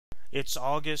It's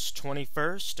August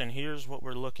 21st, and here's what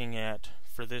we're looking at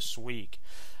for this week.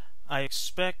 I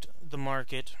expect the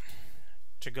market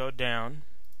to go down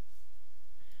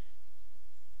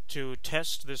to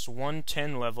test this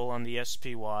 110 level on the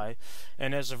SPY,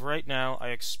 and as of right now,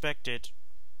 I expect it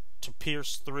to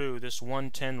pierce through this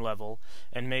 110 level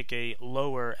and make a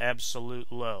lower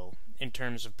absolute low in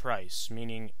terms of price,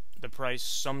 meaning the price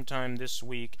sometime this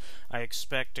week I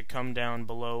expect to come down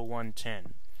below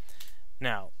 110.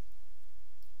 Now,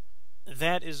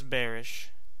 that is bearish,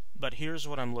 but here's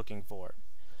what I'm looking for.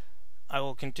 I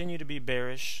will continue to be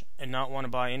bearish and not want to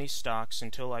buy any stocks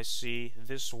until I see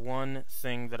this one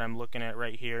thing that I'm looking at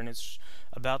right here, and it's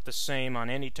about the same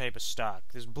on any type of stock.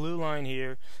 This blue line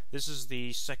here, this is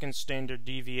the second standard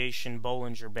deviation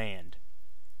Bollinger Band.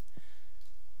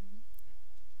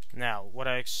 Now, what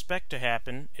I expect to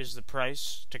happen is the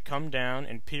price to come down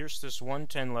and pierce this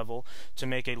 110 level to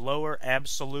make a lower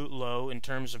absolute low in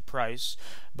terms of price,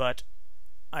 but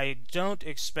I don't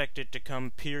expect it to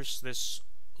come pierce this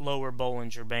lower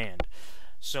Bollinger Band.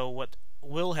 So what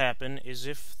will happen is,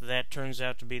 if that turns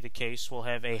out to be the case, we'll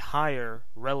have a higher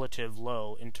relative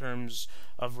low in terms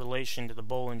of relation to the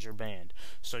Bollinger Band.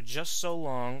 So just so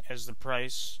long as the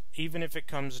price, even if it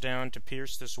comes down to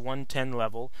pierce this 110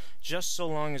 level, just so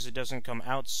long as it doesn't come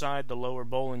outside the lower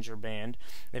Bollinger Band,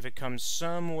 if it comes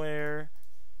somewhere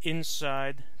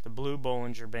inside the blue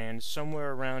Bollinger Band,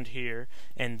 somewhere around here,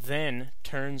 and then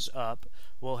turns up,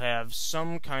 we'll have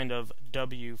some kind of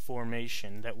W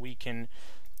formation that we can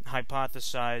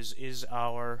hypothesize is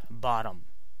our bottom.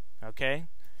 Okay?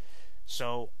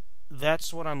 So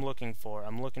that's what I'm looking for.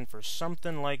 I'm looking for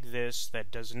something like this that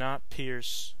does not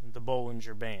pierce the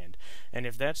Bollinger Band. And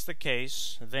if that's the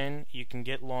case, then you can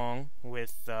get long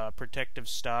with protective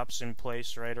stops in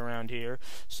place right around here,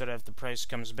 so that if the price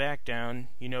comes back down,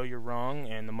 you know you're wrong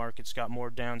and the market's got more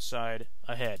downside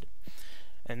ahead.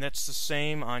 And that's the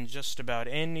same on just about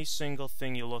any single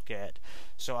thing you look at.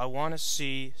 So I want to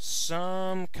see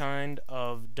some kind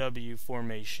of W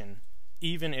formation,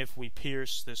 even if we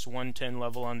pierce this 110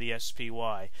 level on the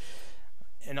SPY.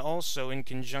 And also in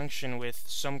conjunction with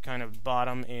some kind of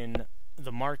bottom in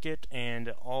the market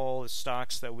and all the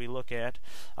stocks that we look at,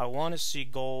 I want to see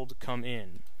gold come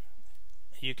in.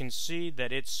 You can see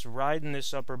that it's riding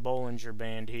this upper Bollinger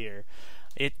Band here.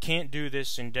 It can't do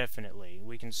this indefinitely.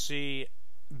 We can see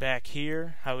back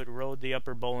here how it rode the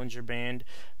upper Bollinger Band,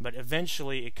 but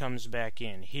eventually it comes back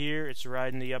in. Here it's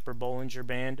riding the upper Bollinger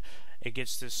Band, it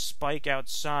gets this spike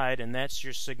outside, and that's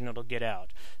your signal to get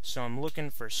out. So I'm looking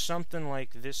for something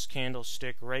like this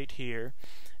candlestick right here.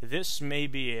 This may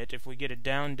be it. If we get a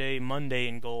down day Monday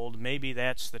in gold, maybe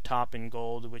that's the top in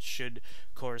gold, which should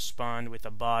correspond with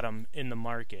a bottom in the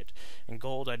market. In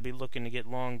gold, I'd be looking to get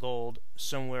long gold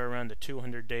somewhere around the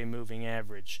 200-day moving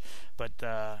average.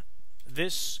 But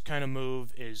this kind of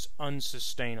move is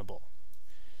unsustainable.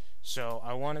 So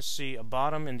I want to see a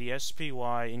bottom in the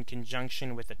SPY in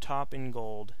conjunction with a top in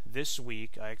gold this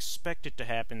week. I expect it to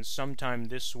happen sometime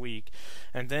this week,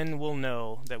 and then we'll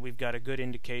know that we've got a good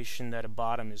indication that a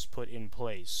bottom is put in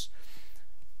place.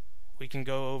 We can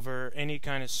go over any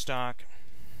kind of stock,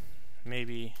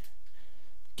 maybe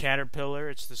Caterpillar.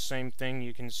 It's the same thing.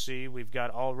 You can see we've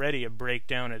got already a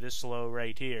breakdown of this low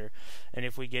right here, and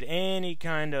if we get any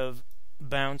kind of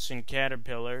bounce in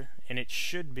Caterpillar, and it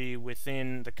should be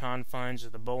within the confines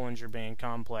of the Bollinger Band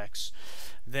complex,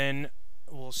 then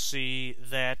we'll see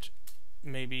that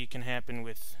maybe can happen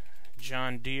with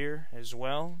John Deere as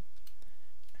well.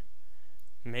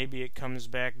 Maybe it comes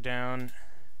back down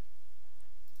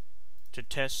to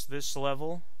test this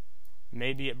level.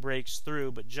 Maybe it breaks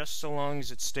through, but just so long as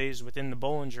it stays within the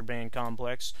Bollinger Band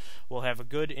complex, we'll have a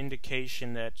good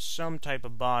indication that some type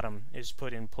of bottom is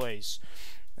put in place.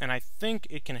 And I think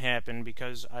it can happen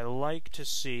because I like to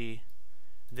see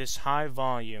this high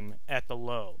volume at the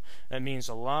low. That means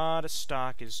a lot of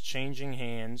stock is changing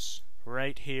hands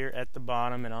right here at the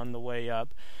bottom and on the way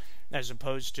up, as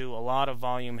opposed to a lot of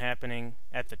volume happening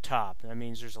at the top. That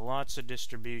means there's lots of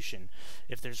distribution.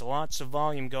 If there's lots of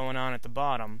volume going on at the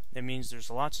bottom, it means there's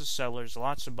lots of sellers,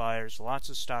 lots of buyers, lots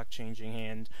of stock changing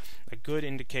hands, a good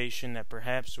indication that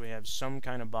perhaps we have some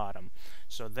kind of bottom.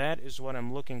 So that is what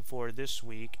I'm looking for this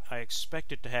week. I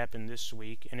expect it to happen this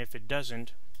week, and if it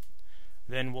doesn't,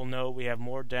 then we'll know we have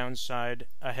more downside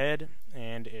ahead,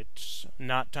 and it's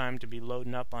not time to be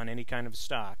loading up on any kind of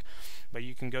stock. But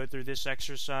you can go through this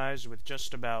exercise with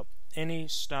just about any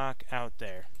stock out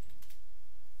there.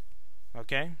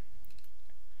 Okay?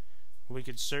 We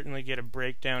could certainly get a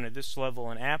breakdown at this level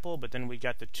in Apple, but then we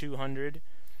got the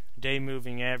 200-day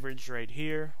moving average right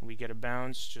here. We get a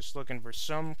bounce, just looking for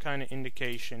some kind of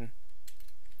indication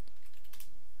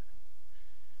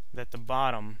that the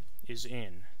bottom is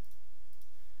in.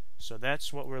 So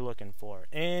that's what we're looking for.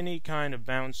 Any kind of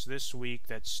bounce this week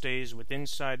that stays within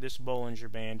inside this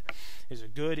Bollinger Band is a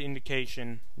good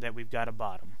indication that we've got a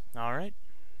bottom. Alright?